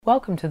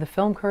Welcome to the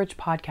Film Courage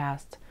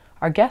Podcast.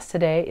 Our guest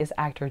today is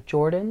actor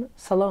Jordan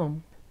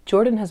Salome.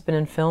 Jordan has been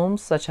in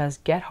films such as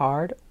Get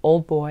Hard,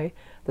 Old Boy,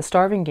 The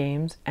Starving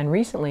Games, and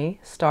recently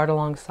starred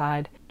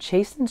alongside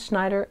Chasen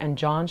Schneider and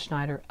John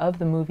Schneider of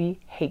the movie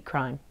Hate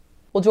Crime.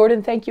 Well,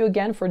 Jordan, thank you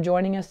again for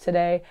joining us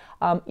today.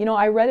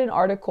 I read an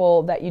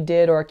article that you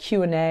did, or a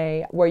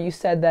Q&A, where you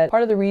said that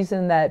part of the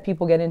reason that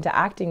people get into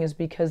acting is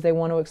because they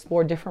want to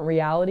explore different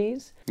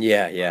realities.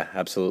 Yeah,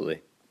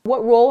 absolutely.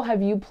 What role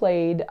have you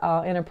played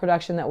in a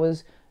production that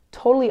was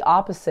totally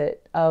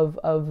opposite of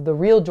the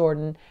real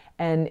Jordan,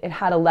 and it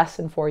had a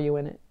lesson for you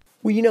in it?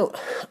 Well,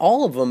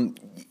 all of them,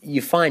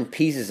 you find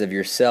pieces of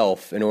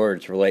yourself in order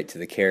to relate to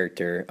the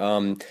character.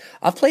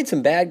 I've played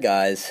some bad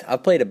guys. I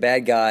played a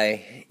bad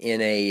guy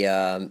in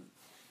a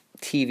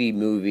TV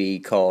movie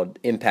called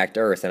Impact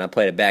Earth, and I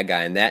played a bad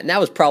guy in that. And that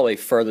was probably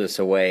furthest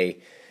away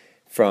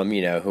from,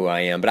 who I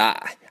am.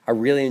 But I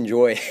really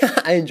enjoy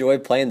I enjoy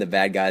playing the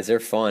bad guys. They're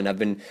fun.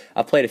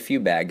 I've played a few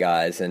bad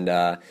guys, and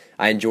I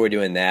enjoy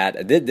doing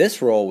that.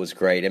 This role was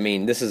great. I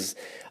mean, this is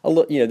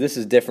this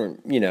is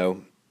different.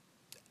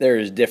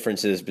 There's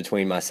differences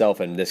between myself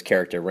and this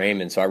character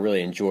Raymond, so I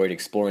really enjoyed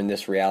exploring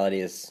this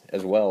reality as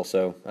well.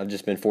 So I've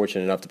just been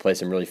fortunate enough to play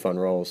some really fun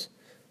roles.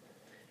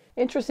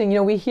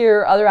 Interesting. We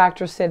hear other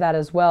actors say that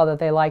as well, that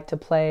they like to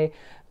play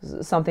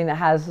something that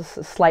has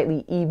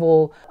slightly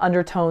evil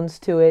undertones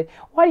to it.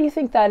 Why do you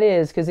think that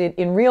is? Because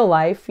in real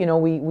life,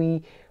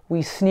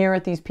 we sneer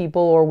at these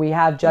people, or we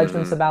have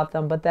judgments about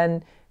them, but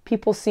then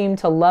people seem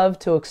to love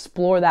to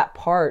explore that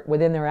part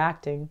within their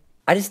acting.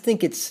 I just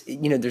think it's,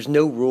 there's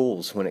no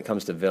rules when it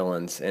comes to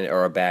villains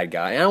or a bad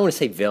guy. And I don't want to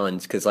say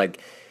villains because,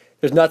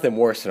 there's nothing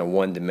worse than a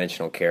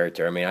one-dimensional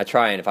character. I mean,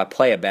 if I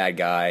play a bad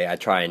guy, I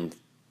try and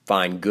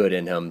find good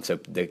in him so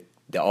the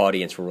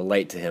audience will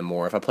relate to him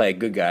more. If I play a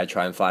good guy, I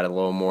try and find a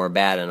little more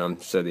bad in him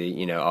so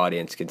the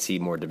audience can see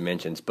more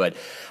dimensions. But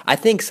I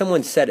think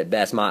someone said it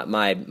best.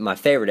 My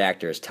favorite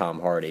actor is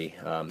Tom Hardy.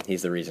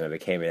 He's the reason I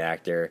became an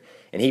actor,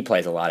 and he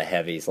plays a lot of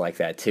heavies like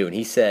that too. And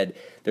he said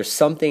there's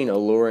something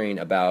alluring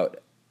about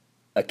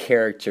a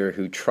character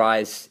who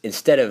tries,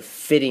 instead of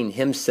fitting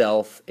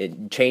himself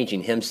and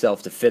changing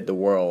himself to fit the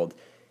world,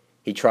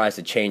 he tries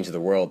to change the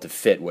world to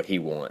fit what he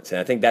wants. And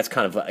I think that's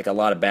kind of like a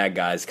lot of bad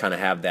guys kind of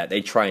have that. They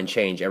try and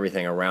change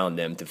everything around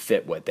them to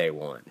fit what they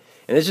want.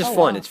 And it's just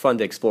fun. Wow. It's fun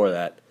to explore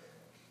that.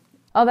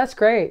 Oh, that's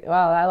great.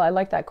 Wow, I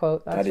like that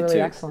quote. That's really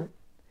excellent.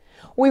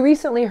 We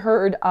recently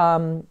heard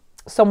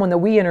someone that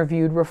we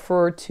interviewed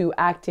refer to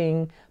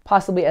acting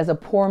possibly as a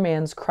poor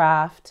man's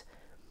craft.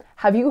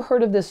 Have you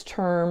heard of this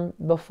term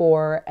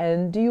before,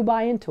 and do you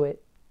buy into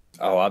it?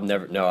 Oh, I've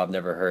never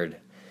heard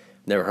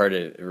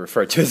it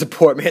referred to as a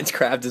poor man's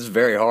craft. It's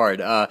very hard.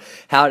 Okay,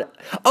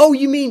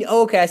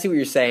 I see what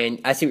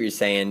you're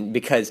saying.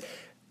 Because,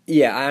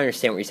 yeah, I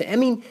understand what you're saying. I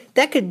mean,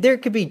 there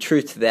could be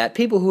truth to that.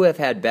 People who have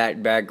had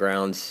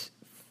backgrounds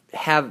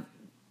have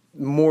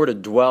more to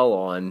dwell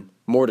on,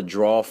 more to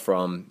draw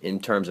from in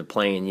terms of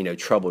playing,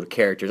 troubled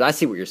characters. I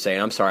see what you're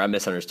saying. I'm sorry, I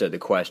misunderstood the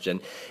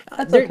question.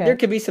 There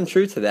could be some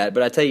truth to that,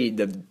 but I tell you,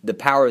 the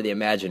power of the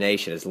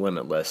imagination is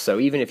limitless. So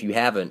even if you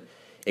haven't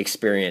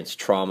experienced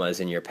traumas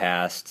in your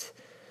past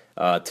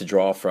to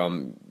draw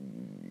from,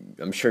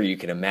 I'm sure you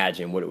can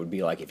imagine what it would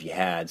be like if you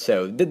had.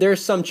 So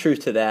there's some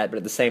truth to that, but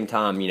at the same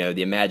time,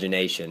 the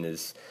imagination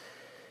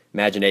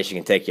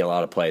can take you a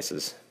lot of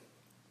places.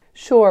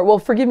 Sure. Well,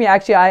 forgive me.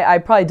 Actually, I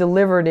probably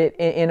delivered it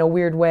in a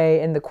weird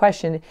way in the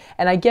question.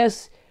 And I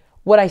guess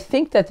what I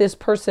think that this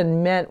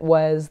person meant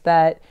was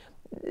that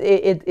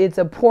it's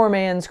a poor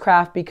man's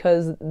craft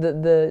because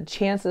the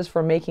chances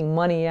for making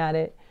money at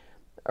it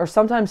are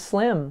sometimes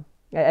slim,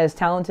 as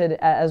talented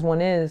as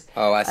one is.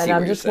 Oh, I see. And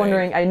I'm just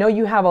wondering, I know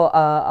you have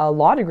a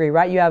law degree,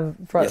 right? You have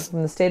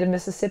from the state of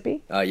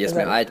Mississippi? Yes,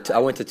 ma'am. I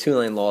went to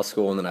Tulane Law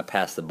School, and then I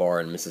passed the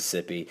bar in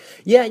Mississippi.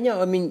 Yeah,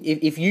 I mean,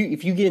 if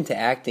you get into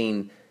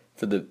acting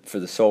for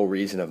the sole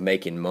reason of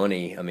making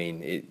money, I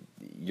mean,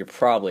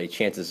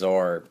 chances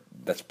are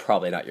that's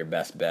probably not your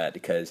best bet,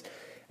 because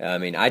I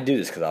mean, I do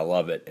this because I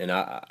love it, and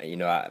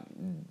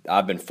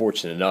I've been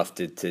fortunate enough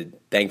to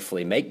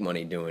thankfully make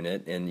money doing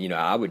it, and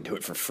I would do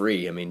it for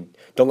free. I mean,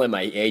 don't let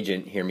my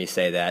agent hear me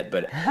say that,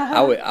 but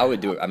I would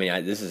do it. I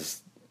mean, this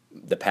is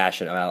the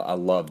passion. I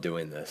love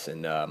doing this,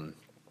 and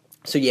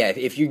so yeah,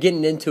 if you're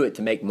getting into it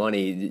to make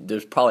money,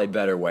 there's probably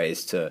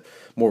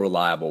more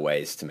reliable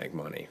ways to make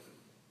money.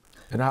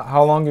 And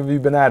how long have you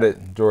been at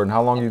it, Jordan?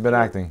 How long have you been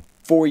acting?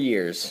 4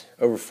 years,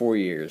 over 4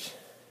 years.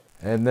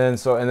 And then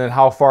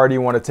how far do you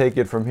want to take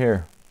it from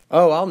here?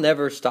 Oh, I'll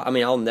never stop. I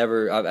mean,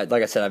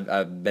 like I said,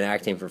 I've been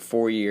acting for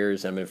 4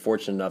 years. I've been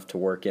fortunate enough to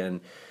work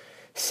in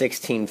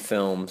 16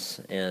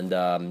 films, and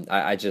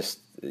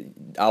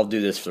I'll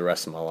do this for the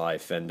rest of my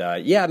life. And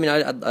yeah, I mean,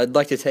 I'd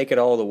like to take it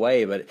all the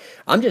way, but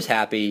I'm just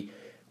happy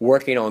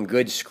working on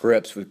good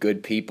scripts with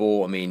good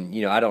people. I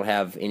mean, I don't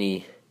have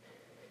any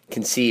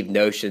conceived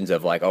notions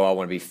of I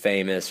want to be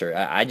famous, or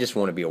I just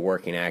want to be a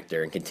working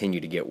actor and continue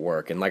to get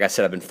work. And like I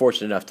said, I've been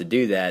fortunate enough to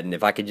do that, and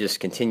if I could just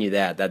continue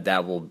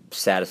that will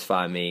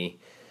satisfy me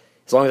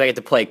as long as I get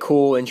to play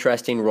cool,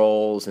 interesting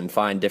roles and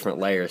find different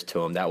layers to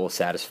them, that will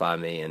satisfy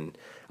me, and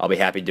I'll be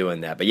happy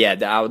doing that. But yeah,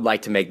 I would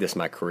like to make this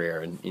my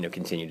career and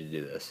continue to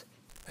do this.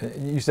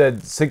 You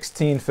said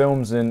 16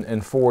 films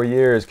in 4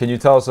 years. Can you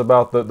tell us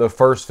about the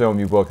first film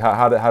you booked?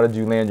 How did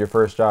you land your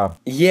first job?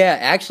 Yeah,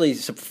 actually,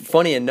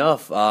 funny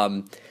enough,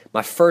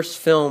 my first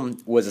film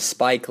was a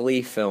Spike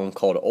Lee film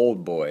called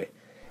Old Boy.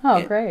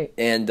 Oh, great.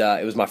 And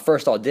it was my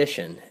first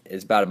audition. It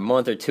was about a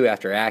month or two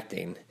after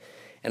acting.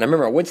 And I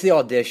remember I went to the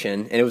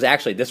audition, and it was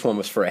actually, this one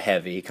was for a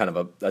heavy, kind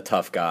of a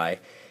tough guy.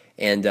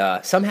 And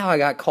somehow I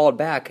got called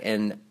back,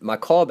 and my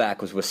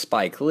callback was with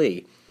Spike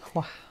Lee.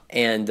 Wow.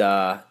 And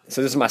so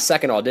this is my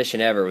second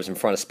audition ever. It was in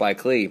front of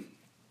Spike Lee.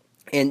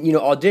 And,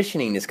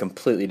 auditioning is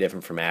completely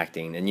different from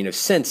acting. And,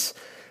 since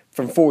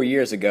from 4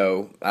 years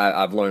ago,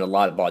 I've learned a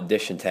lot of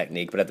audition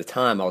technique. But at the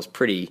time, I was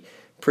pretty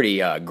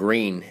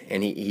green.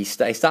 And he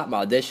stopped my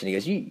audition. He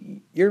goes,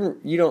 you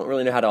don't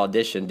really know how to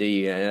audition, do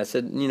you? And I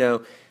said,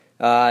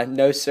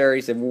 no, sir.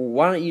 He said, well,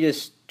 why don't you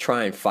just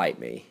try and fight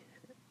me?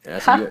 And I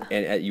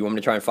said, you want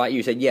me to try and fight you?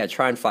 He said, yeah,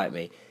 try and fight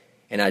me.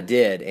 And I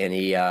did, and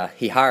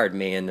he hired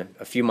me, and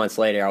a few months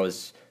later I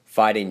was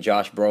fighting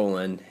Josh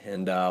Brolin,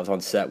 and I was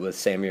on set with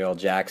Samuel L.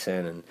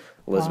 Jackson and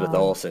Elizabeth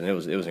Olsen. It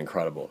was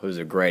incredible. It was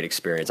a great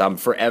experience. I'm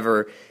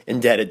forever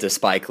indebted to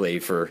Spike Lee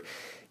for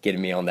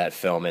getting me on that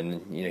film,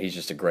 and he's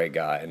just a great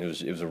guy, and it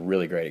was a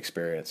really great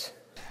experience.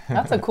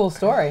 That's a cool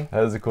story.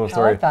 That is a cool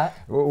story. I like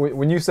that.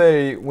 When you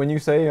say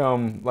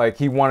like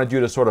he wanted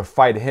you to sort of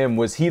fight him,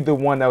 was he the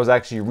one that was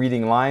actually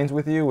reading lines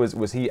with you?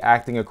 Was he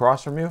acting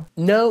across from you?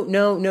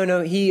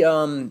 No. He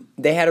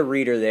they had a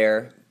reader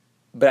there,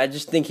 but I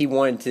just think he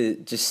wanted to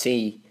just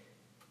see,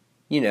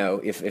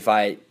 if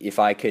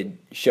I could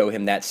show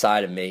him that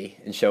side of me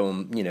and show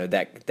him,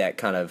 that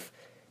kind of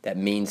that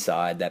mean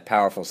side, that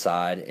powerful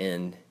side,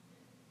 and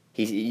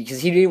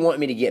because he didn't want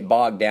me to get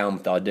bogged down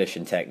with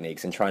audition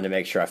techniques and trying to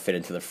make sure I fit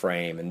into the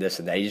frame and this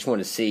and that. He just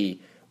wanted to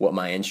see what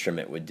my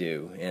instrument would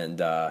do.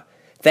 And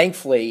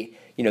thankfully,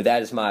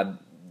 that is my,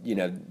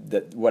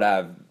 what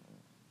I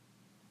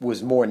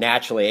was more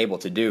naturally able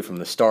to do from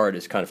the start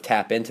is kind of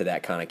tap into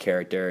that kind of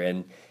character.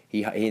 And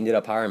he ended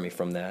up hiring me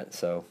from that.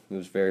 So it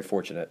was very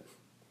fortunate.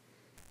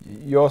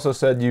 You also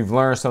said you've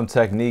learned some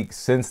techniques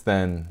since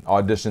then,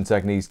 audition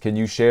techniques. Can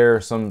you share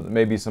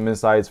maybe some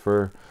insights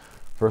for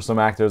some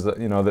actors that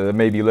that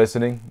may be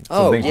listening?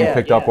 Some things you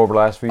picked up over the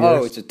last few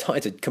years?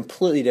 It's a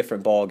completely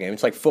different ball game.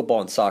 It's like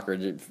football and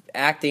soccer.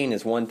 Acting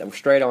is one thing.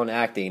 Straight on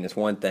acting is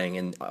one thing,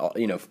 and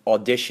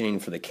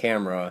auditioning for the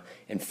camera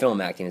and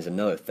film acting is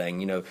another thing.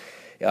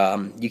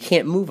 You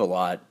can't move a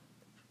lot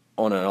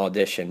on an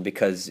audition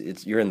because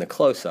you're in the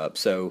close up.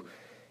 So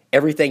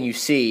everything you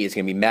see is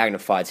going to be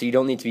magnified. So you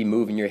don't need to be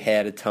moving your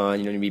head a ton.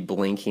 You don't need to be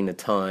blinking a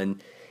ton.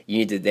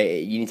 You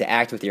need to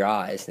act with your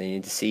eyes. And you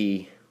need to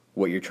see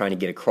what you're trying to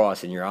get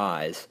across in your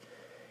eyes.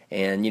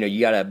 And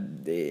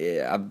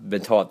I've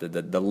been taught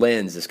that the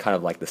lens is kind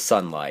of like the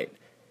sunlight,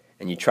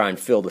 and you try and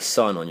feel the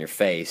sun on your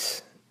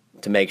face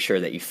to make sure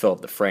that you fill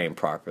up the frame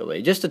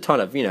properly. Just a ton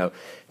of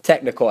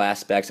technical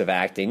aspects of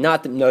acting,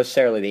 not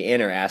necessarily the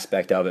inner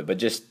aspect of it, but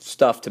just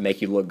stuff to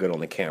make you look good on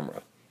the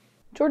camera.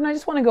 Jordan, I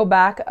just want to go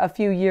back a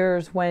few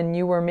years when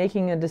you were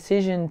making a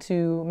decision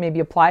to maybe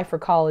apply for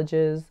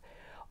colleges.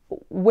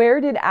 Where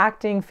did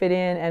acting fit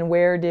in, and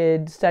where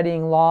did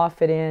studying law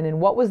fit in, and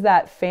what was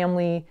that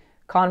family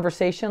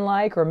conversation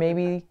like? Or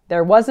maybe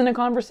there wasn't a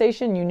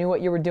conversation, you knew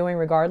what you were doing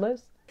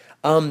regardless?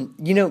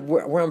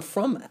 Where I'm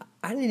from,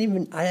 I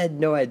had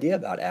no idea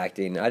about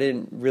acting. I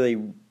didn't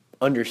really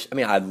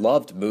I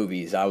loved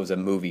movies. I was a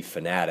movie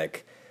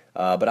fanatic.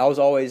 But I was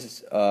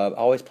always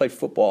played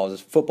football. I was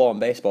a football and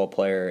baseball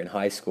player in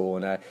high school,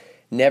 and I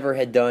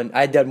had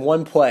done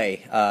one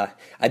play.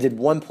 I did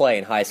one play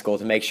in high school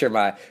to make sure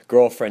my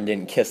girlfriend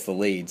didn't kiss the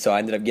lead. So I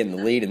ended up getting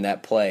the lead in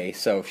that play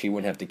so she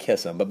wouldn't have to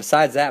kiss him. But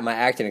besides that, my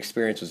acting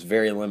experience was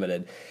very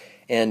limited.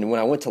 And when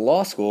I went to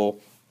law school,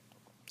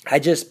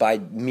 by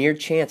mere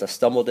chance, I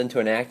stumbled into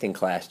an acting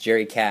class,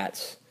 Jerry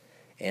Katz,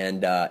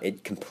 and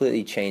it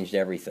completely changed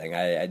everything.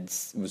 I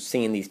was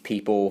seeing these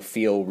people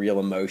feel real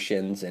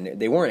emotions, and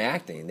they weren't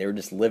acting. They were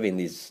just living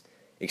these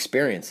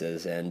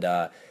experiences, and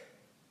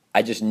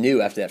I just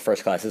knew after that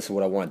first class, this is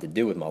what I wanted to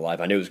do with my life.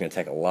 I knew it was going to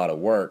take a lot of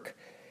work.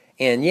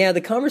 And yeah,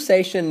 the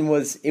conversation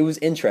was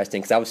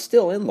interesting because I was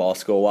still in law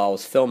school while I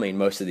was filming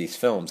most of these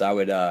films. I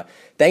would,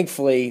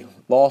 thankfully,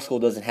 law school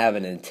doesn't have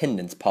an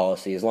attendance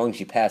policy as long as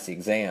you pass the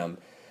exam.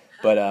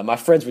 But my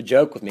friends would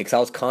joke with me because I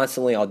was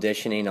constantly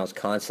auditioning. I was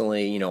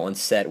constantly, on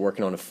set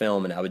working on a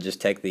film, and I would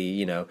just take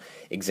the,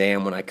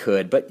 exam when I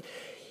could. But,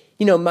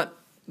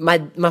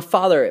 my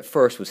father at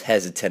first was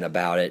hesitant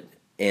about it,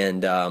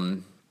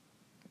 and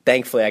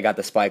thankfully, I got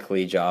the Spike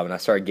Lee job, and I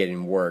started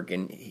getting work,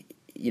 and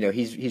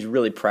he's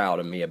really proud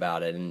of me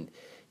about it, and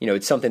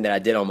it's something that I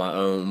did on my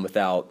own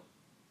without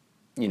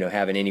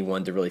having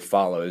anyone to really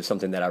follow. It was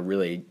something that I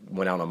really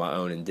went out on my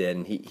own and did,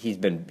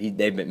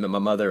 and my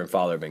mother and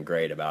father have been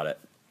great about it.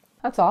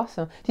 That's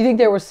awesome. Do you think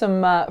there was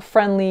some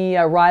friendly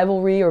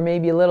rivalry or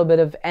maybe a little bit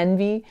of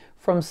envy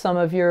from some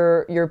of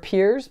your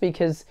peers?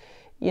 Because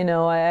You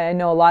know, I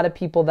know a lot of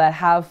people that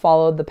have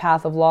followed the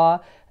path of law.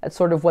 That's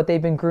sort of what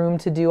they've been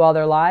groomed to do all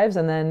their lives,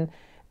 and then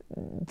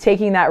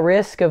taking that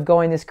risk of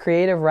going this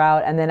creative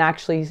route and then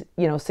actually,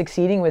 you know,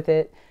 succeeding with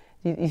it.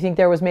 You think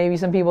there was maybe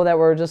some people that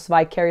were just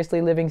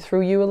vicariously living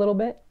through you a little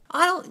bit?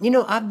 I don't, you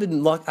know, I've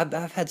been lucky.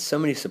 I've had so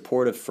many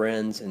supportive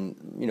friends, and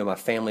you know, my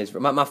family's.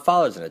 My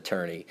father's an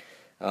attorney,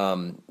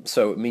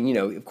 so I mean, you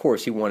know, of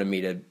course, he wanted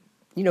me to,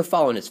 you know,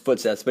 follow in his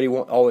footsteps, but he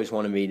always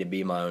wanted me to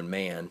be my own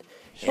man.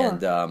 Sure.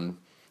 And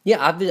yeah,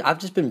 I've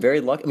just been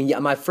very lucky. I mean, yeah,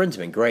 my friends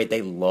have been great.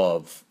 They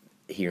love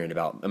hearing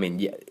about. I mean,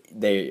 yeah,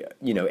 they,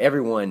 you know,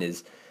 everyone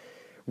is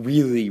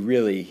really,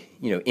 really,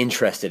 you know,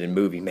 interested in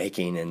movie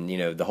making and, you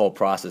know, the whole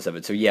process of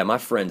it. So yeah, my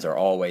friends are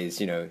always,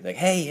 you know, like,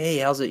 hey,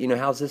 how's it, you know,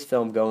 how's this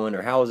film going,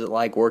 or how is it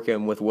like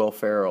working with Will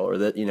Ferrell, or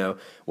that, you know,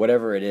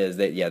 whatever it is.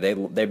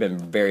 They've been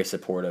very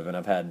supportive, and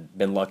I've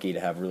been lucky to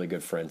have really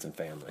good friends and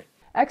family.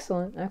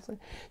 Excellent,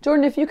 excellent.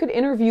 Jordan, if you could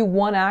interview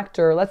one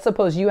actor, let's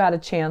suppose you had a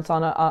chance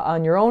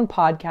on your own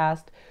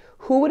podcast,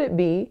 who would it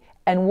be,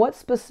 and what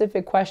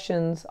specific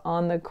questions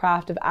on the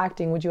craft of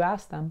acting would you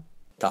ask them?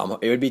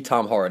 It would be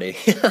Tom Hardy.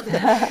 He's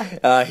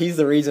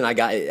the reason I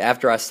got,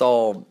 after I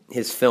saw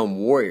his film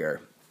Warrior,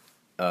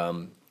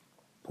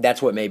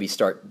 that's what made me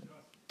start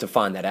to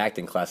find that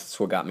acting class. That's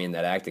what got me in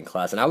that acting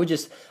class. And I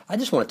just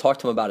want to talk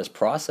to him about his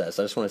process.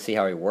 I just want to see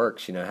how he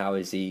works. You know, how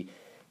does he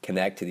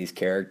connect to these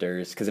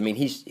characters? Because I mean,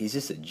 he's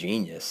just a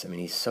genius. I mean,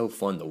 he's so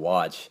fun to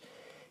watch.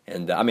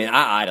 And I mean,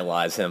 I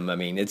idolize him. I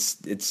mean, it's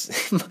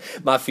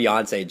my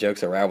fiance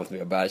jokes around with me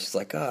about it. She's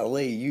like, "Oh,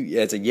 Lee,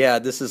 it's like, yeah,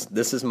 this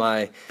is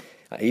my."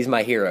 He's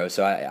my hero,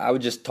 so I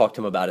would just talk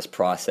to him about his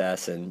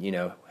process and, you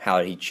know,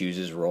 how he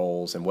chooses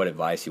roles and what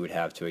advice he would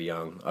have to a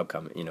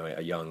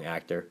young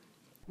actor.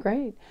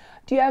 Great.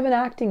 Do you have an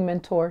acting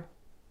mentor?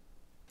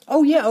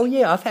 Oh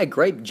yeah. I've had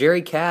great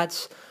Jerry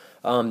Katz,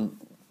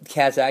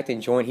 Katz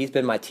Acting Joint. He's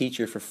been my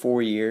teacher for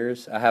 4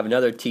 years. I have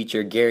another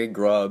teacher, Gary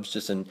Grubbs,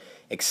 just an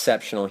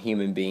exceptional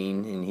human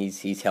being, and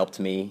he's helped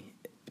me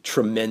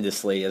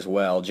tremendously as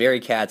well. Jerry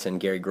Katz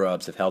and Gary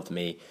Grubbs have helped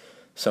me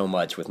so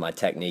much with my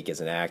technique as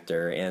an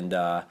actor, and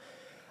the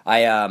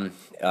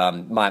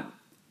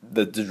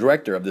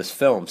director of this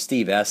film,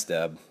 Steve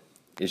Esteb,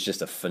 is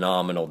just a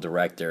phenomenal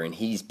director, and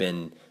he's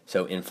been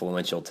so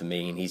influential to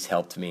me, and he's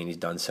helped me, and he's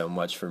done so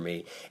much for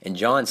me. And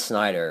John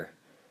Snyder,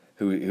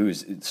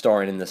 who's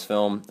starring in this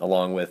film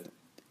along with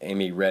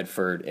Amy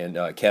Redford and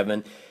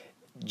Kevin,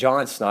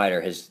 John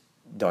Snyder has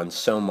done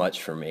so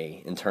much for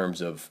me in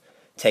terms of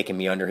taking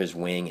me under his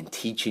wing and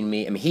teaching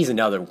me. I mean, he's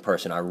another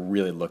person I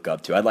really look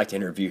up to. I'd like to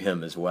interview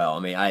him as well. I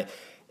mean,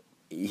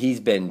 he's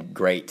been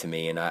great to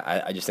me, and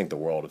I just think the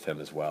world of him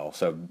as well.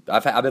 So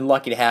I've been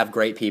lucky to have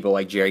great people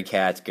like Jerry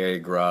Katz, Gary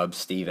Grubbs,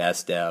 Steve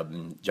Esteb,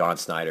 and John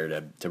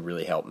Snyder to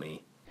really help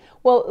me.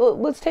 Well,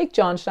 let's take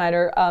John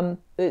Schneider.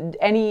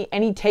 Any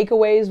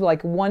takeaways,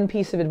 like one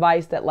piece of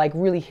advice that like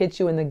really hits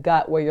you in the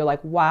gut where you're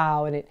like,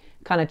 wow, and it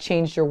kind of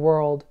changed your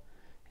world?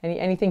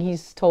 Anything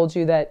he's told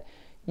you that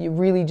you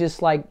really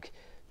just like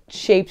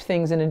shaped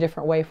things in a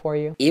different way for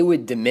you? It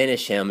would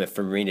diminish him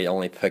for me to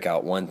only pick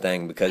out one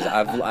thing, because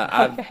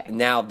I've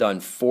now done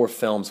 4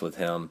 films with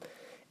him,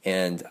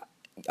 and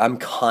I'm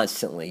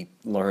constantly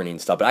learning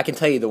stuff. But I can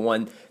tell you the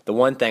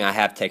one thing I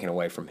have taken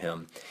away from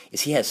him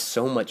is he has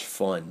so much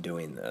fun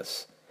doing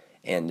this,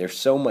 and there's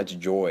so much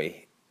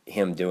joy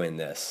him doing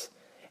this.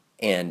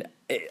 And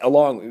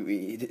along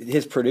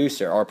his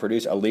producer, our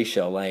producer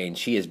Alicia Lane,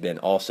 she has been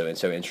also and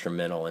so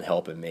instrumental in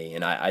helping me,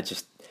 and I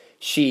just.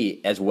 She,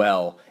 as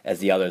well as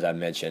the others I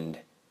mentioned,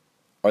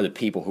 are the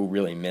people who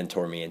really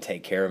mentor me and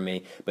take care of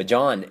me. But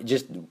John,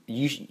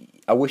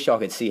 I wish y'all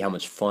could see how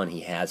much fun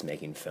he has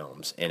making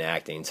films and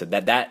acting. So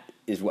that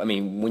is, I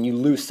mean, when you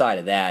lose sight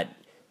of that,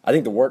 I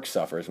think the work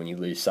suffers when you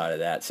lose sight of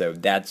that. So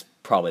that's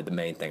probably the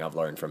main thing I've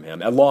learned from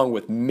him, along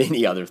with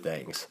many other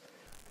things.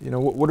 You know,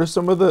 what are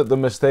some of the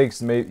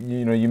mistakes you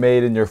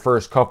made in your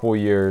first couple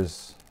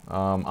years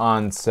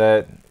on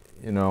set,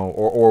 you know,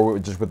 or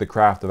just with the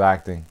craft of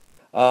acting?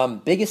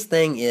 Biggest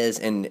thing is,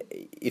 and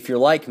if you're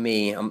like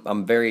me,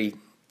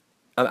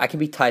 I can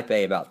be type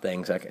A about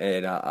things,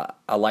 and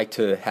I like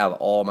to have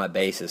all my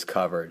bases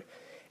covered,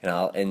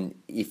 and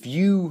if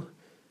you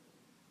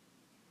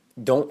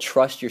don't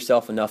trust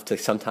yourself enough to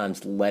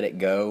sometimes let it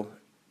go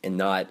and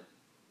not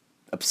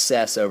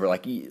obsess over,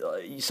 like,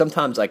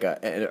 sometimes like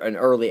an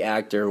early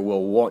actor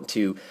will want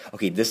to,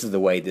 okay, this is the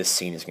way this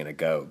scene is going to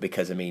go,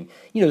 because I mean,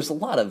 you know, there's a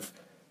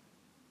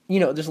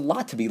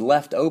lot to be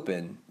left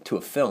open to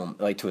a film,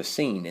 like to a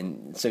scene,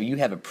 and so you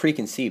have a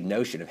preconceived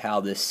notion of how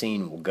this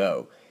scene will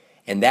go,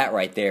 and that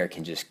right there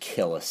can just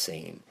kill a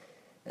scene.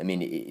 I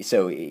mean,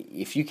 so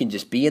if you can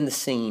just be in the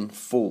scene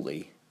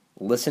fully,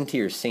 listen to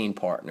your scene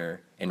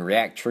partner, and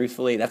react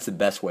truthfully, that's the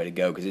best way to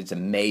go, because it's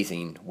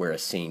amazing where a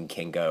scene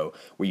can go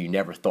where you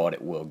never thought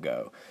it will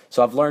go.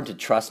 So I've learned to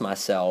trust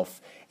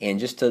myself, and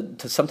just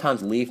to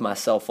sometimes leave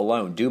myself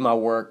alone, do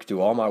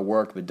all my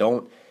work, but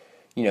don't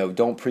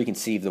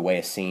preconceive the way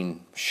a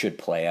scene should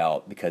play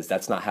out, because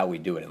that's not how we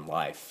do it in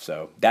life.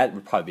 So that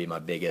would probably be my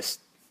biggest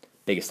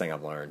thing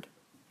I've learned.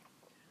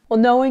 Well,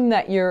 knowing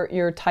that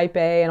you're type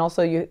A, and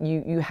also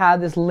you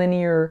have this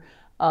linear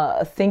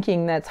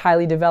thinking that's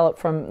highly developed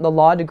from the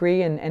law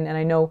degree, and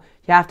I know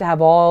you have to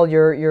have all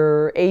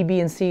your A, B,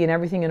 and C and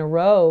everything in a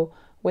row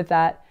with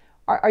that.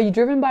 Are you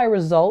driven by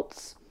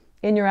results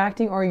in your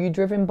acting, or are you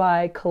driven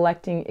by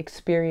collecting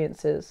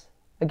experiences?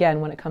 Again,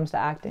 when it comes to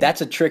acting,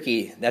 that's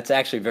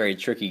actually a very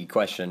tricky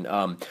question.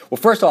 Well,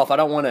 first off, I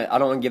don't want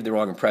to give the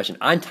wrong impression.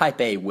 I'm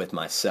type A with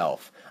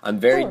myself. I'm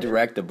very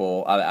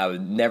directable. I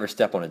would never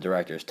step on a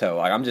director's toe.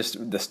 Like, I'm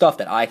just the stuff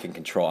that I can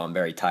control. I'm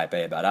very type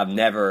A about. I've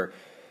never,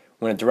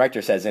 when a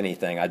director says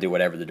anything, I do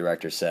whatever the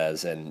director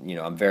says, and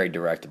I'm very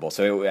directable.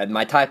 So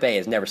my type A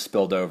has never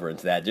spilled over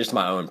into that. Just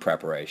my own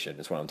preparation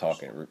is what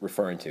I'm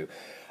referring to.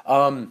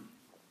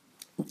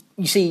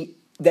 You see,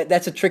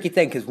 that's a tricky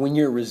thing, because when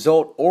you're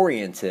result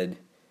oriented,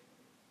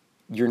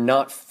 you're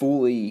not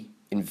fully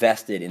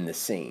invested in the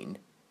scene.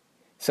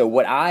 So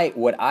what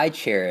I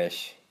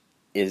cherish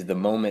is the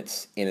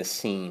moments in a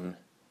scene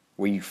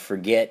where you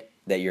forget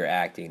that you're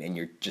acting and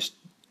you're just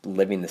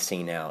living the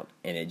scene out,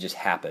 and it just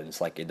happens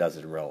like it does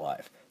in real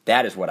life.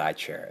 That is what I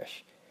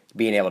cherish,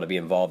 being able to be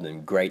involved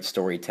in great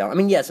storytelling. I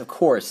mean, yes, of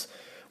course,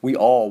 we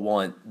all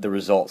want the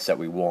results that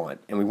we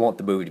want, and we want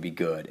the movie to be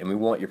good, and we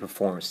want your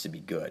performance to be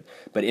good.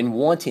 But in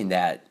wanting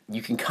that,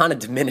 you can kind of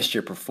diminish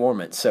your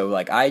performance. So,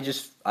 like, I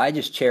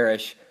just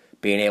cherish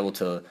being able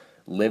to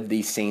live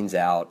these scenes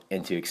out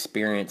and to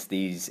experience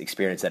these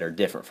experiences that are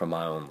different from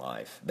my own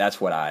life. That's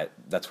what I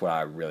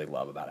really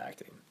love about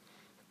acting.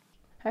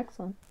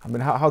 Excellent. I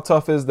mean, how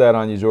tough is that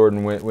on you,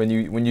 Jordan, when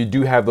you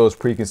do have those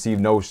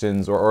preconceived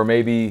notions, or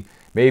maybe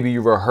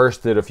you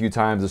rehearsed it a few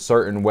times a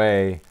certain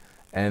way,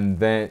 and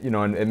then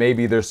and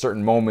maybe there's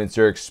certain moments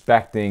you're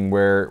expecting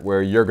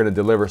where you're going to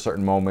deliver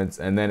certain moments,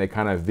 and then it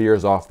kind of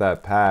veers off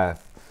that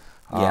path.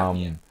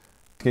 Can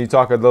you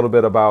talk a little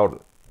bit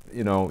about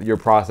your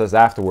process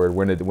afterward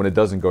when it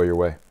doesn't go your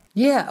way?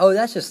 Yeah. Oh,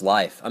 that's just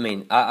life. I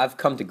mean, I've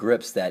come to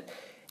grips that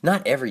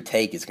not every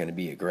take is going to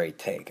be a great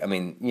take. I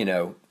mean,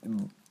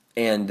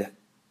 and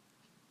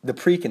the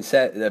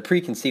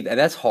preconceived, and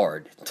that's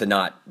hard to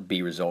not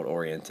be result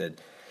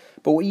oriented.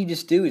 But what you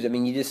just do is,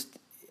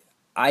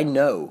 I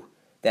know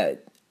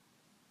that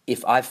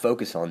if I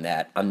focus on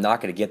that, I'm not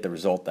going to get the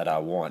result that I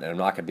want, and I'm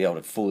not going to be able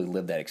to fully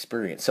live that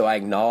experience. So I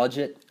acknowledge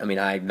it. I mean,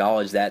 I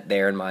acknowledge that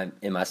there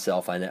in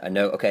myself. I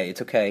know, okay,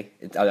 it's okay.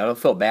 I don't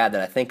feel bad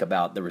that I think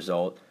about the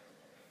result,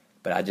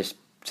 but I just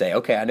say,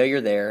 okay, I know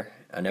you're there.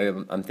 I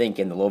know I'm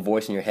thinking. The little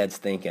voice in your head's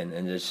thinking,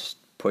 and just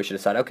push it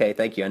aside. Okay,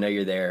 thank you. I know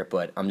you're there,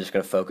 but I'm just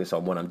going to focus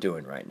on what I'm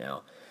doing right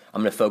now.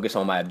 I'm going to focus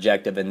on my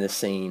objective in this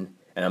scene,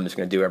 and I'm just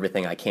going to do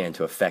everything I can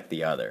to affect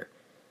the other.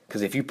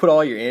 Because if you put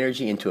all your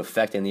energy into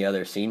affecting the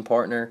other scene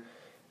partner,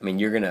 I mean,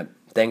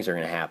 things are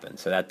gonna happen.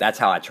 So that's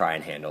how I try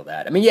and handle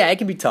that. I mean, yeah, it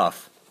can be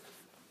tough.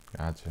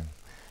 Gotcha.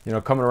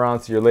 Coming around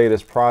to your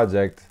latest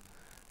project,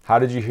 how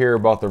did you hear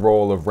about the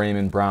role of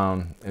Raymond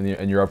Brown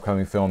in your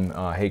upcoming film,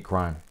 Hate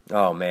Crime?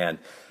 Oh man.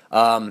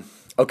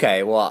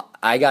 Okay, well,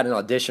 I got an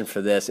audition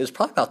for this. It was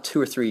probably about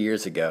 2 or 3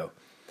 years ago,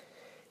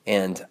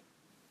 and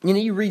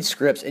you read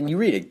scripts, and you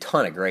read a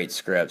ton of great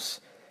scripts,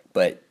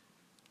 but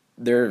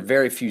there are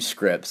very few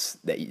scripts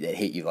that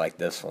hit you like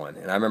this one.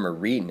 And I remember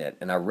reading it,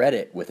 and I read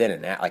it within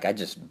an hour. Like, I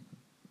just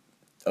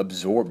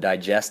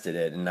digested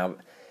it, and I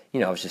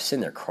was just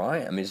sitting there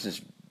crying. I mean,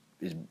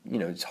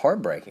 it's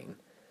heartbreaking.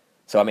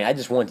 So, I mean, I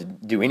just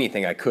wanted to do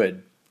anything I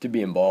could to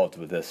be involved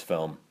with this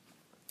film.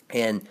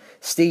 And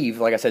Steve,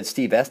 like I said,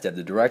 Steve Estep,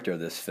 the director of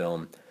this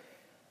film,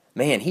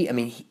 man,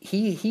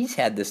 he's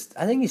had this.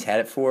 I think he's had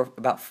it for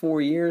about 5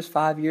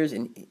 years,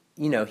 and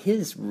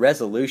his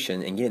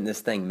resolution in getting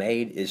this thing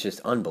made is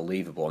just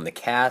unbelievable. And the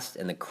cast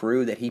and the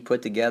crew that he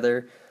put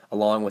together,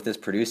 along with his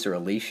producer,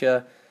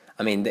 Alicia,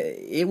 I mean,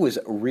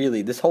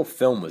 this whole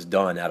film was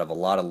done out of a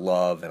lot of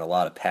love and a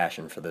lot of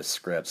passion for this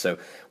script. So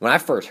when I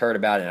first heard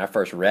about it and I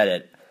first read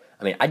it,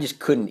 I mean, I just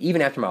couldn't, even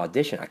after my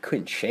audition, I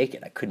couldn't shake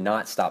it. I could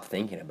not stop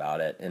thinking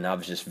about it, and I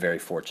was just very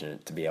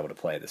fortunate to be able to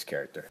play this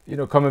character.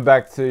 Coming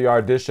back to your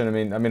audition,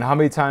 I mean, how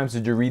many times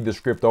did you read the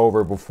script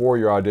over before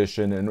your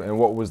audition, and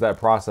what was that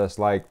process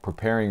like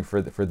preparing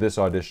for this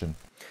audition?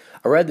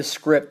 I read the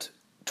script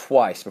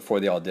twice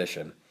before the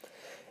audition,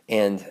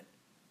 and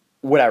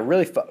what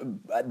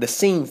the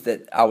scenes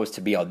that I was to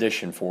be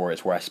auditioned for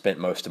is where I spent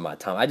most of my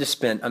time.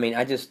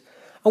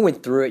 I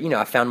went through it,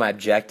 I found my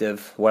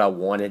objective, what I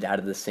wanted out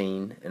of the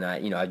scene, and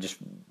I just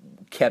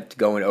kept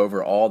going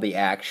over all the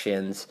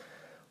actions.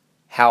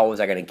 How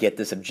was I going to get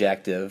this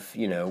objective?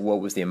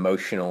 What was the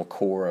emotional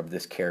core of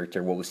this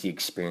character? What was he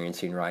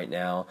experiencing right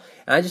now?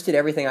 And I just did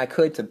everything I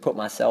could to put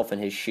myself in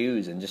his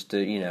shoes and just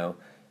to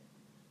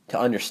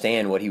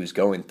understand what he was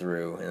going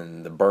through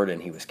and the burden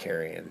he was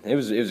carrying. It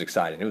was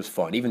exciting. It was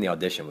fun. Even the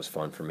audition was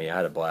fun for me. I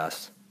had a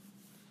blast.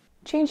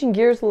 Changing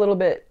gears a little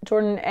bit,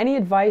 Jordan, any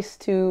advice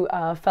to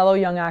fellow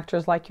young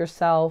actors like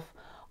yourself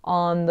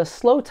on the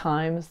slow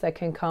times that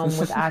can come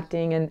with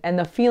acting and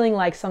the feeling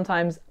like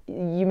sometimes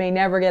you may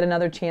never get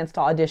another chance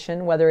to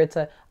audition, whether it's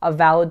a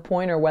valid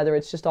point or whether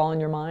it's just all in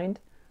your mind?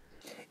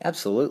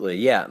 Absolutely,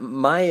 yeah.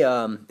 My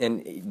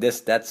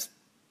that's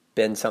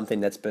been something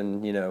that's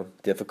been,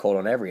 difficult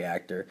on every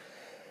actor.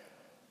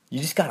 You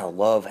just gotta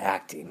love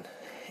acting.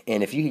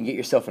 And if you can get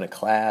yourself in a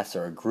class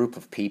or a group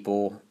of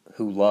people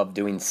who love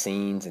doing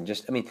scenes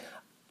and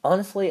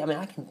honestly,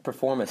 I can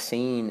perform a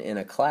scene in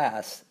a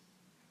class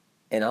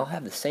and I'll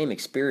have the same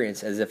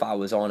experience as if I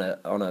was on a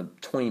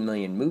 $20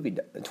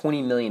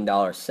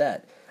 million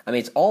set.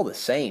 It's all the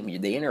same.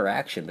 The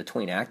interaction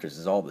between actors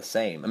is all the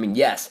same.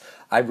 Yes,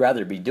 I'd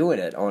rather be doing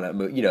it on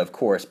a, of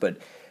course, but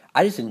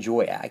I just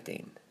enjoy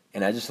acting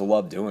and I just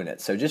love doing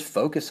it. So just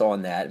focus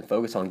on that and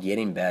focus on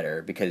getting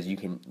better because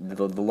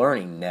the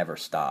learning never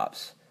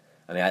stops.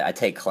 I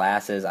take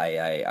classes,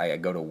 I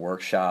go to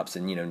workshops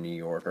in, New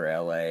York or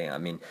LA.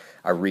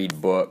 I read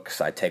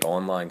books, I take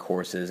online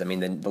courses.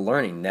 The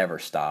learning never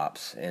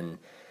stops. And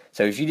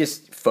so if you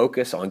just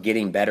focus on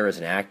getting better as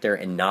an actor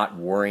and not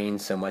worrying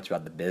so much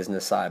about the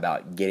business side,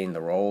 about getting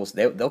the roles,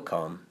 they'll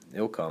come.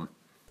 They'll come.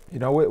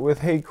 With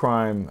Hate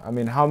Crime,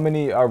 how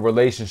many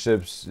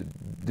relationships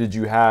did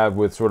you have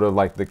with sort of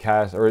like the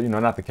cast, or,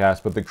 not the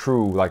cast, but the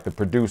crew, like the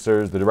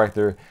producers, the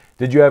director?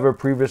 Did you have a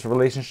previous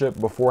relationship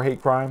before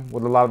Hate Crime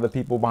with a lot of the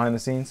people behind the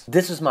scenes?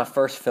 This was my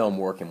first film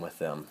working with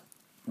them.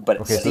 But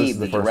okay, Steve,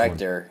 the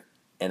director,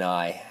 and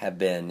I have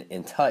been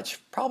in touch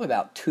probably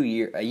about a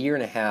year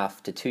and a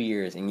half to 2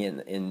 years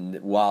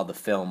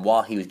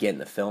while he was getting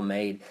the film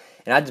made.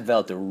 And I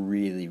developed a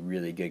really,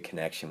 really good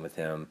connection with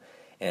him.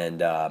 And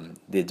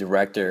the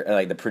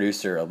director, the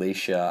producer,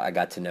 Alicia, I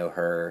got to know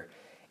her.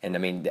 And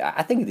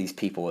I think of these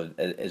people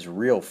as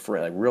real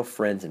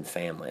friends and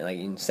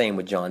family. Same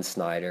with John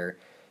Snyder.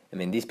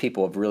 These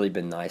people have really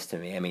been nice to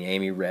me.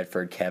 Amy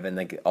Redford,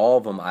 Kevin, all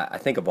of them. I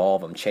think of all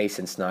of them.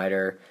 Chasen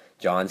Snyder,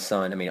 John's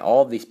son.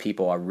 All of these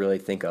people I really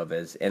think of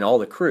and all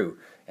the crew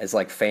as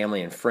like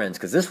family and friends.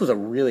 Because this was a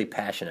really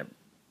passionate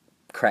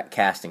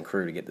cast and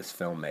crew to get this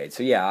film made.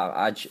 So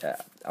yeah,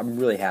 I'm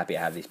really happy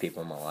I have these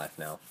people in my life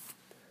now.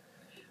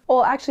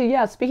 Well, actually,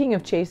 yeah, speaking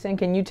of Chasen,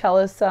 can you tell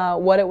us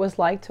what it was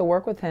like to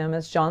work with him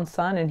as John's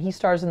son? And he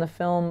stars in the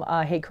film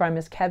Hate Crime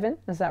as Kevin,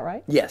 is that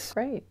right? Yes.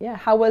 Great, yeah.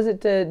 How was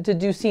it to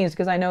do scenes?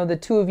 Because I know the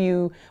two of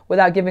you,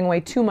 without giving away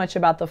too much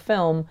about the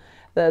film,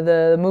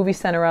 the movie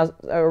centered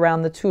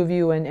around the two of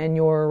you and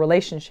your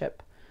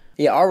relationship.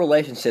 Yeah, our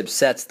relationship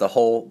sets the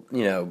whole,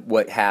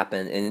 what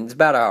happened. And it's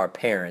about our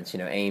parents,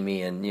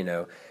 Amy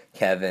and,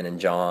 Kevin and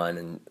John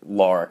and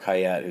Laura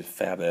Cayette, who's a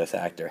fabulous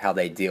actor, how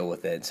they deal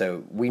with it.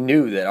 So we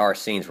knew that our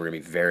scenes were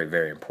going to be very,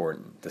 very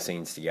important, the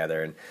scenes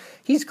together. And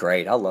he's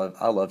great. I love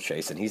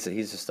Chasen.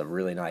 He's just a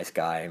really nice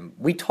guy. And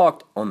we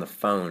talked on the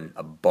phone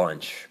a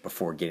bunch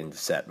before getting to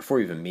set, before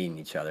even meeting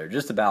each other,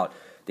 just about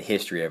the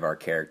history of our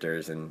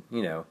characters and,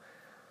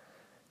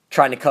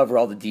 trying to cover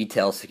all the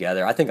details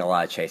together. I think a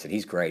lot of Chasen.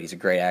 He's great. He's a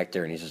great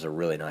actor, and he's just a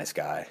really nice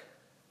guy.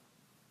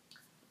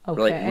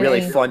 Okay.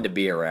 Really fun to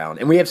be around.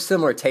 And we have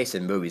similar tastes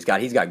in movies.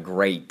 He's got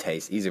great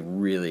taste. He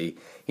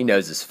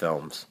knows his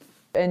films.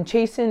 And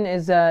Chasen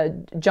is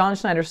John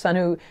Schneider's son,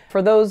 who,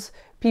 for those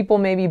people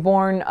maybe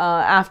born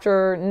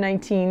after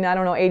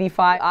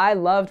 85, I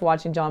loved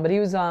watching John, but he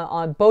was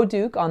on Bo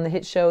Duke on the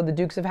hit show The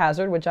Dukes of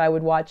Hazzard, which I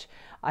would watch,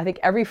 I think,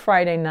 every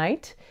Friday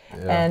night.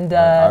 Yeah, and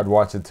I'd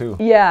watch it too.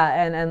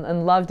 Yeah,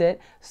 and loved it.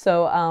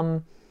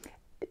 So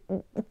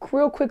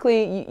real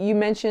quickly, you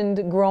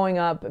mentioned growing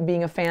up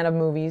being a fan of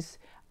movies.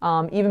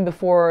 Even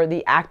before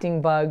the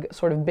acting bug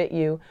sort of bit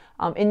you.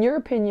 In your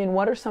opinion,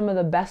 what are some of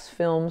the best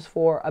films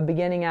for a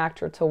beginning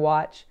actor to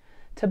watch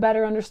to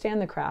better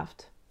understand the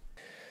craft?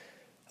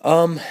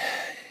 There's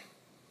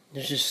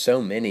just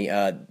so many.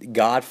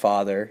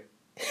 Godfather.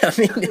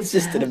 It's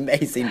just an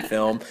amazing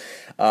film.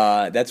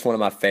 That's one of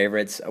my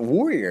favorites.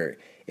 Warrior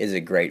is a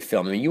great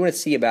film. You want to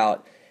see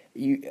about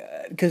you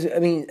because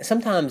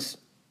sometimes.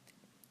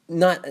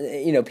 Not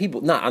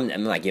people.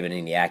 I'm not giving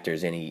any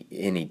actors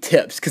any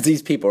tips because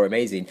these people are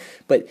amazing.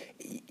 But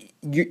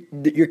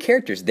your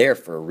character's there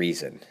for a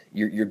reason.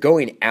 You're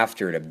going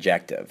after an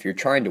objective. You're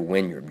trying to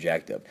win your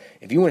objective.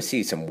 If you want to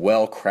see some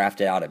well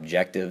crafted out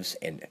objectives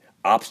and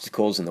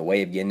obstacles in the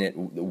way of getting it,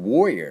 the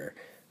Warrior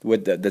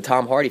with the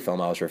Tom Hardy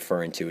film I was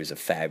referring to is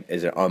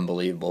an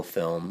unbelievable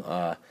film.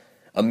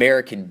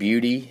 American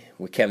Beauty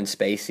with Kevin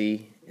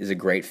Spacey is a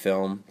great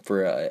film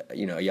for a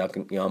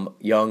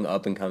young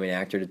up and coming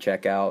actor to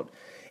check out.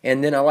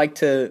 And then I like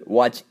to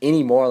watch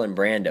any Marlon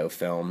Brando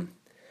film,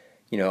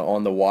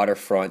 On the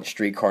Waterfront,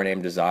 Streetcar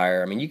Named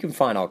Desire. You can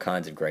find all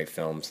kinds of great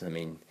films.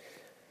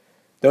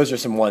 Those are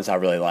some ones I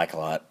really like a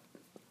lot.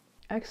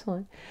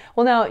 Excellent.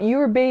 Well, now you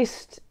were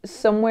based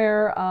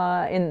somewhere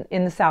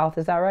in the South,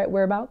 is that right?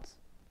 Whereabouts?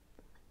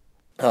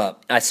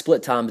 I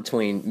split time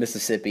between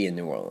Mississippi and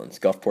New Orleans,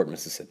 Gulfport,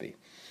 Mississippi.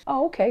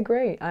 Oh, okay,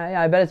 great.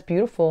 I bet it's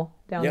beautiful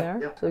down there.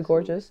 Yeah, absolutely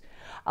gorgeous.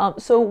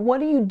 So what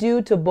do you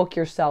do to book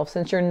yourself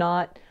since you're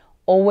not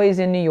always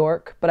in New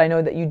York, but I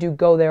know that you do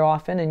go there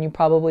often and you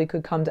probably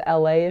could come to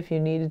LA if you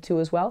needed to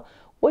as well.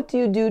 What do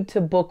you do to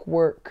book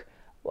work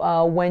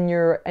when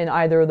you're in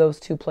either of those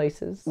two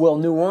places? Well,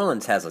 New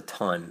Orleans has a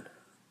ton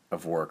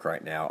of work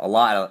right now. A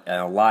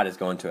lot is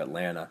going to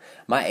Atlanta.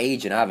 My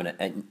agent, I have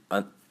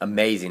an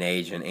amazing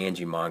agent,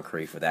 Angie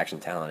Moncrief with Action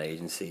Talent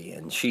Agency,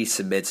 and she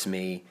submits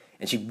me,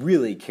 and she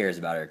really cares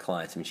about her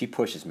clients. I mean, she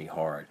pushes me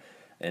hard,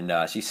 and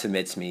she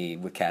submits me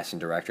with casting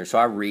directors. So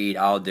I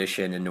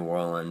audition in New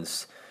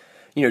Orleans.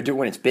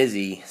 When it's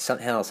busy,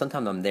 sometimes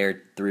I'm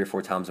there 3 or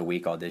 4 times a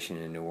week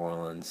auditioning in New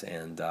Orleans,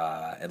 and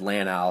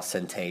Atlanta. I'll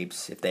send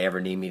tapes if they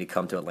ever need me to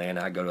come to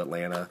Atlanta. I go to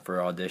Atlanta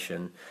for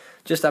audition.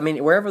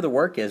 Wherever the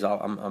work is,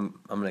 I'm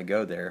going to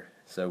go there.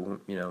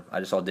 So I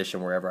just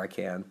audition wherever I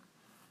can.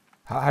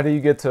 How do you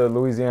get to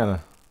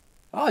Louisiana?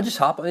 Oh, just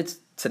hop on. It's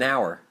an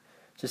hour,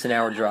 just an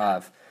hour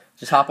drive.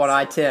 Just hop on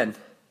I-10.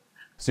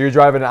 So you're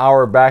driving an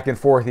hour back and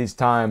forth each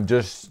time,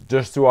 just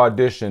to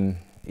audition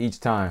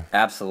each time.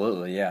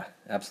 Absolutely, yeah.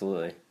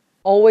 Absolutely.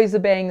 Always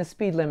obeying the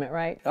speed limit,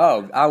 right?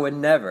 Oh, I would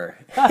never.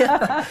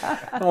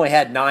 I only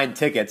had 9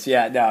 tickets.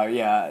 Yeah.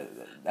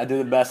 I do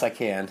the best I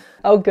can.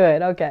 Oh,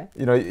 good. Okay.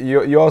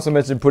 You also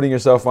mentioned putting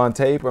yourself on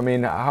tape. I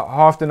mean, how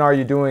often are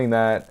you doing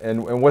that?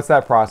 And what's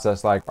that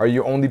process like? Are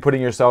you only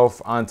putting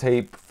yourself on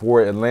tape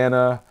for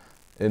Atlanta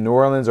and New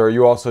Orleans, or are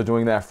you also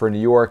doing that for New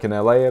York and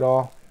LA at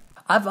all?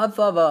 I've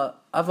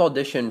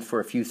auditioned for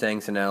a few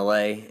things in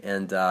LA,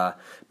 and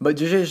but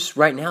just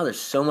right now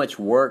there's so much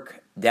work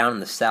down in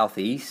the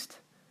Southeast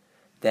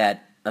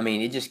that, I mean,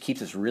 it just keeps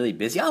us really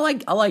busy. I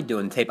like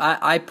doing tape.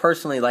 I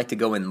personally like to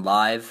go in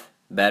live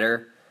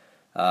better,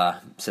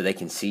 so they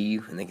can see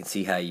you and they can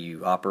see how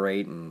you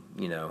operate, and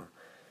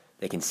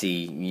they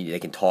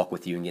can talk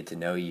with you and get to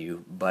know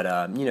you. But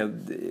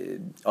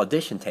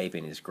audition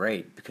taping is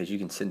great because you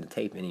can send the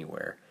tape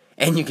anywhere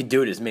and you can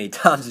do it as many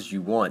times as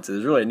you want. So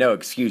there's really no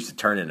excuse to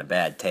turn in a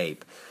bad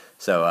tape.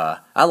 So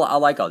I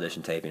like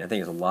audition taping. I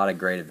think there's a lot of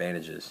great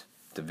advantages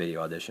to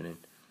video auditioning.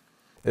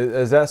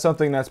 Is that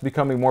something that's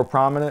becoming more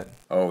prominent?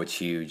 Oh, it's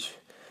huge.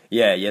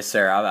 Yeah, yes,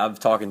 sir. I've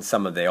talked to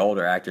some of the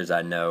older actors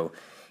I know,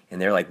 and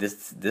they're like,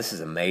 this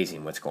is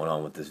amazing what's going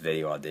on with this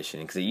video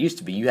auditioning. Because it used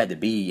to be you had to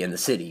be in the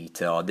city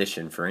to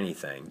audition for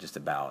anything, just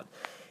about.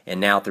 And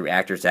now through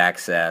Actors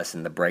Access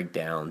and the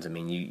breakdowns, I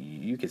mean,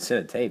 you can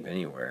send a tape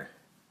anywhere.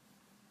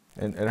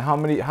 And how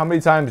many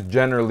times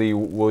generally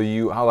will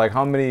you,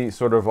 how many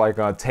sort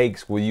of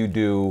takes will you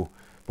do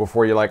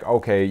before you're like,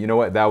 okay, you know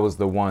what, that was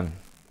the one?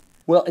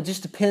 Well, it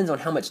just depends on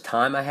how much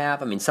time I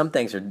have. I mean, some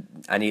things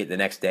I need it the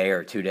next day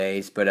or 2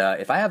 days. But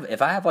if I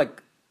have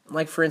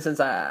like for instance,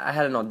 I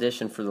had an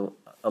audition for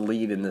a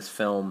lead in this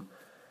film,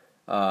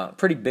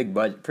 pretty big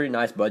budget, pretty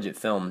nice budget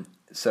film.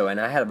 So, and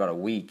I had about a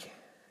week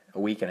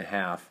and a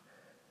half.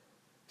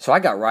 So I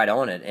got right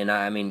on it, and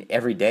I mean,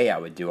 every day I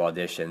would do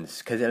auditions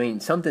because I mean,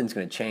 something's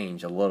going to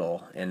change a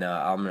little, and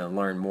I'm going to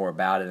learn more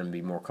about it and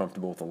be more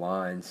comfortable with the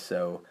lines.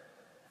 So,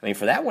 I mean,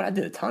 for that one, I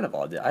did a ton of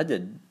auditions. I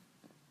did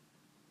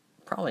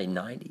probably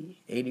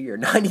 80 or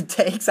 90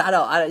 takes. Oh,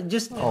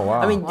 wow.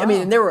 I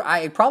mean, there were.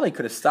 I probably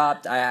could have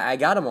stopped. I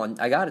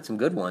got some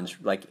good ones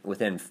like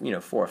within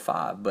 4 or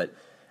 5. But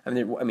I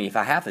mean, if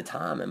I have the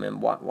time, I mean,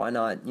 why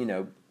not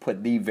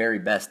put the very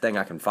best thing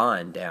I can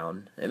find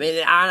down? I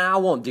mean, I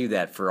won't do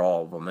that for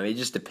all of them. I mean, it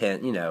just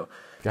depends.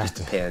 Just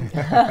depends.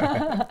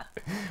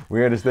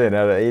 We understand.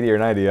 Out of 80 or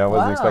 90, I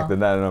wasn't expecting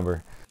that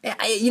number.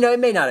 It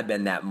may not have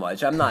been that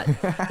much.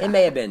 It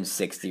may have been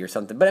 60 or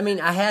something. But I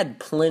mean, I had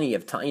plenty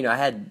of time. I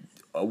had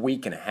a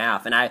week and a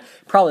half, and I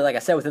probably, like I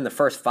said, within the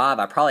first 5,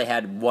 I probably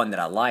had one that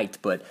I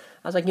liked. But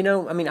I was like,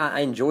 I mean, I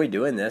enjoy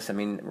doing this. I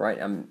mean, right?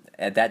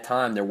 At that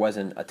time, there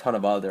wasn't a ton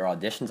of other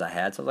auditions I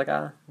had, so I was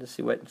like, just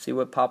see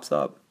what pops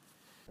up.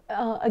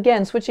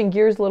 Again, switching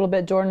gears a little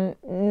bit, Jordan,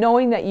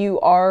 knowing that you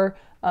are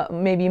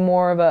maybe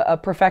more of a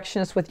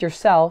perfectionist with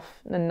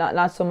yourself, and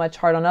not so much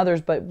hard on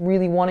others, but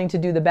really wanting to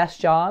do the best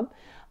job.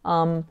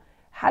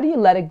 How do you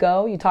let it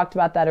go? You talked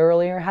about that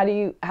earlier. How do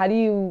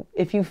you,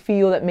 if you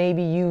feel that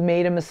maybe you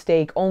made a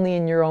mistake only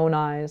in your own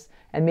eyes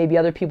and maybe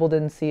other people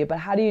didn't see it, but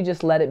how do you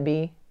just let it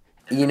be?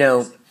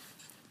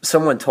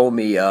 Someone told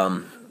me, I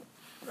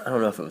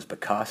don't know if it was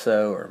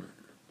Picasso or,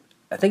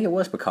 I think it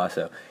was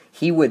Picasso.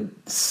 He would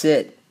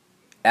sit,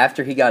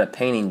 after he got a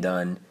painting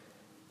done,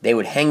 they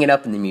would hang it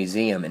up in the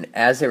museum, and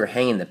as they were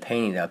hanging the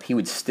painting up, he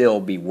would still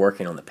be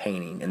working on the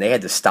painting, and they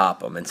had to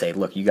stop him and say,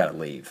 look, you got to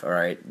leave, all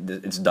right?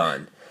 It's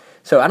done.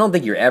 So I don't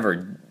think you're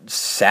ever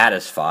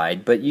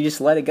satisfied, but you just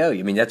let it go.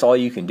 I mean, that's all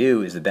you can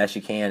do is the best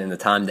you can in the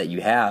time that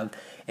you have,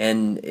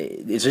 and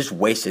it's just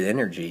wasted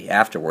energy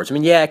afterwards. I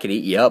mean, yeah, it could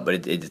eat you up,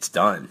 but it's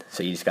done,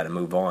 so you just got to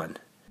move on.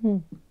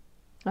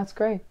 That's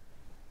great.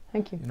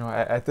 Thank you.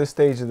 At this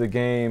stage of the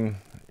game,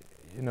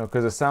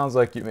 because it sounds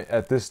like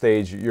at this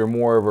stage you're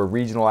more of a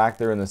regional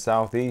actor in the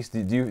Southeast.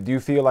 Do you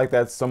feel like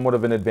that's somewhat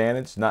of an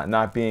advantage,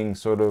 not being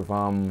sort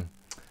of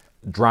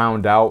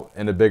drowned out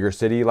in a bigger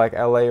city like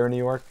LA or New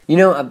York?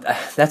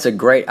 That's a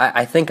great.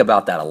 I think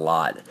about that a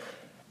lot.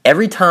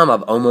 Every time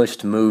I've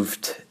almost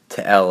moved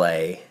to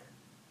LA,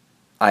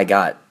 I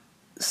got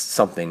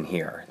something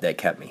here that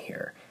kept me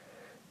here,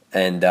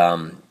 and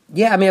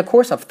yeah, I mean, of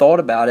course, I've thought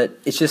about it.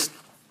 It's just,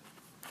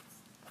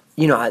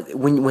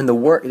 when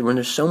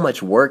there's so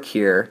much work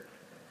here,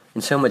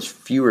 and so much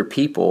fewer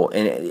people,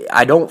 and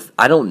I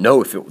don't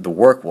know if the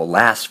work will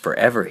last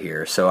forever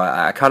here. So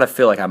I kind of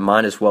feel like I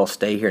might as well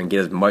stay here and get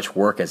as much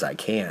work as I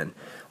can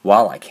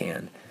while I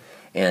can.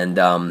 And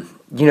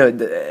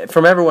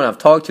from everyone I've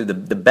talked to, the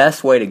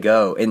best way to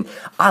go, and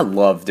I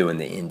love doing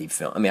the indie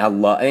film. I mean,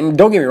 and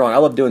don't get me wrong, I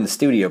love doing the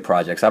studio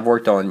projects. I've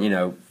worked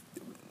on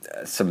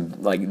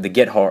some like the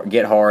Get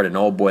Hard and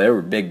Old Boy. They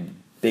were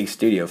big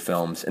studio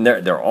films, and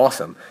they're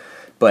awesome.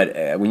 But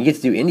when you get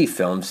to do indie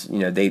films,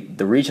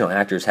 the regional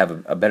actors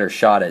have a better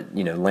shot at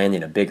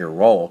landing a bigger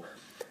role.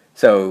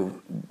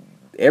 So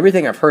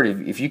everything I've heard,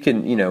 if you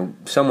can,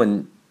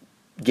 someone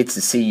gets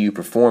to see you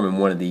perform in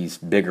one of these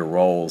bigger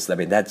roles, I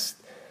mean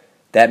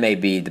that may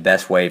be the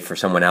best way for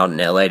someone out in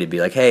LA to be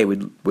like, hey,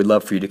 we'd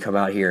love for you to come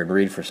out here and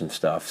read for some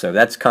stuff. So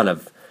that's kind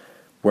of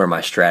where my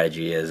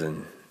strategy is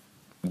in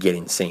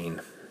getting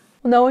seen.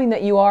 Knowing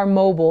that you are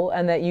mobile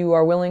and that you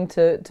are willing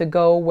to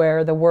go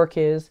where the work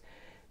is,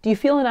 do you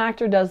feel an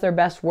actor does their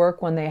best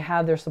work when they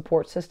have their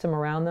support system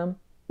around them?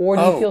 Or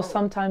do you feel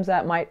sometimes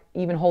that might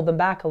even hold them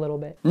back a little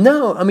bit?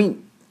 No,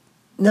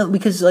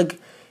 because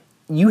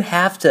you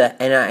have to,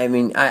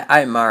 and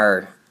I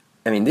admire,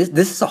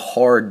 this is a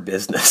hard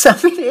business.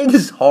 It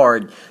is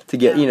hard to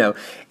get,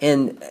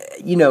 and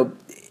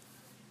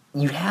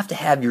you have to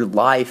have your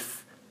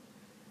life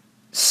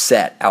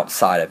set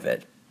outside of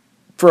it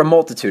for a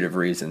multitude of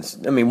reasons.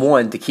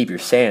 One, to keep your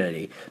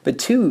sanity, but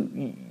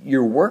two,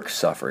 your work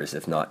suffers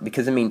if not,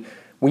 because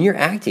when you're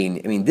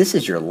acting, this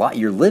is your life.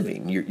 You're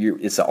living.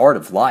 It's the art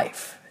of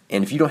life,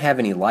 and if you don't have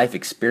any life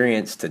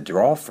experience to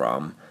draw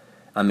from,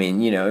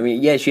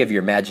 yes, you have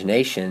your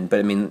imagination,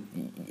 but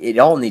it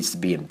all needs to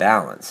be in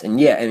balance. And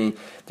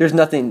there's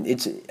nothing.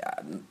 It's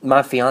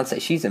my fiance.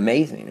 She's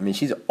amazing.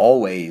 She's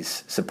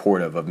always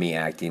supportive of me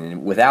acting,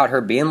 and without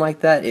her being like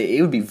that,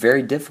 it would be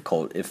very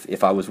difficult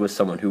if I was with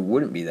someone who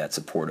wouldn't be that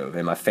supportive,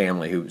 and my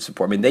family who would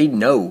support me. They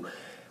know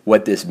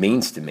what this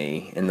means to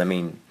me, and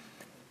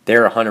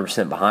they're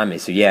 100% behind me.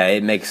 So yeah,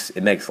 it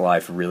makes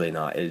life really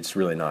nice. It's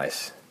really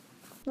nice.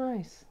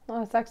 Nice. Well,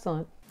 that's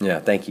excellent. Yeah,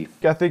 thank you.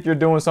 I think you're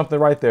doing something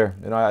right there.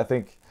 I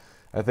think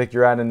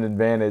you're at an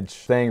advantage.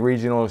 Staying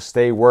regional,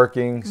 stay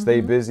working,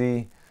 stay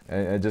busy,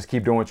 and just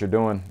keep doing what you're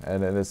doing.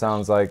 And it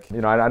sounds like,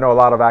 I know a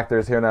lot of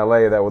actors here in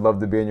LA that would love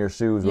to be in your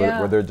shoes,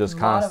 where they're just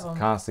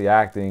constantly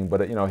acting.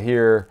 But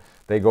here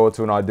they go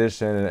to an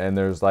audition and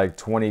there's like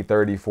 20,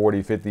 30,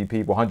 40, 50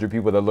 people, 100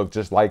 people that look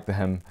just like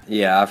them.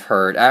 Yeah, I've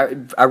heard.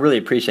 I really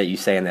appreciate you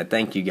saying that.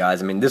 Thank you,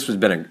 guys. This has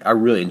been I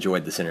really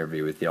enjoyed this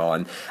interview with y'all,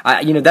 and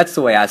that's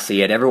the way I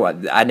see it.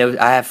 Everyone, I know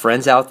I have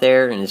friends out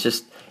there, and it's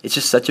just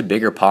such a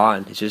bigger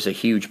pond. It's just a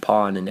huge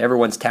pond, and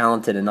everyone's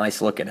talented and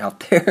nice looking out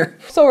there.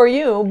 So are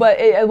you, but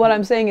what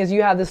I'm saying is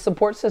you have this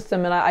support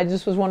system, and I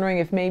just was wondering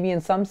if maybe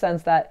in some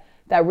sense that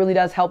really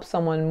does help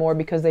someone more,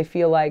 because they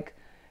feel like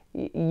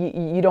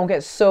you don't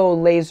get so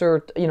laser,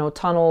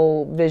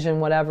 tunnel vision,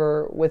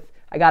 whatever, with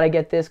I got to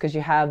get this, because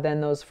you have then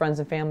those friends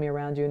and family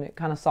around you, and it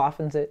kind of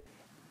softens it.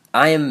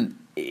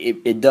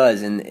 It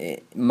does,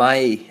 and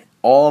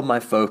all of my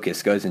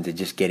focus goes into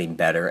just getting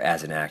better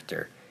as an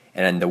actor.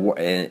 And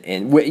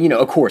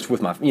of course,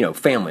 with my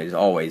family is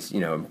always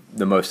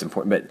the most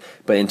important.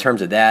 But in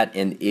terms of that,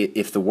 and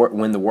if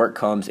when the work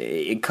comes,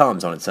 it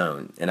comes on its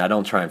own, and I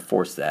don't try and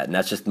force that. And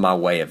that's just my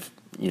way of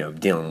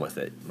dealing with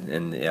it.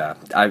 And yeah,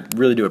 I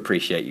really do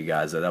appreciate you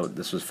guys.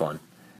 This was fun.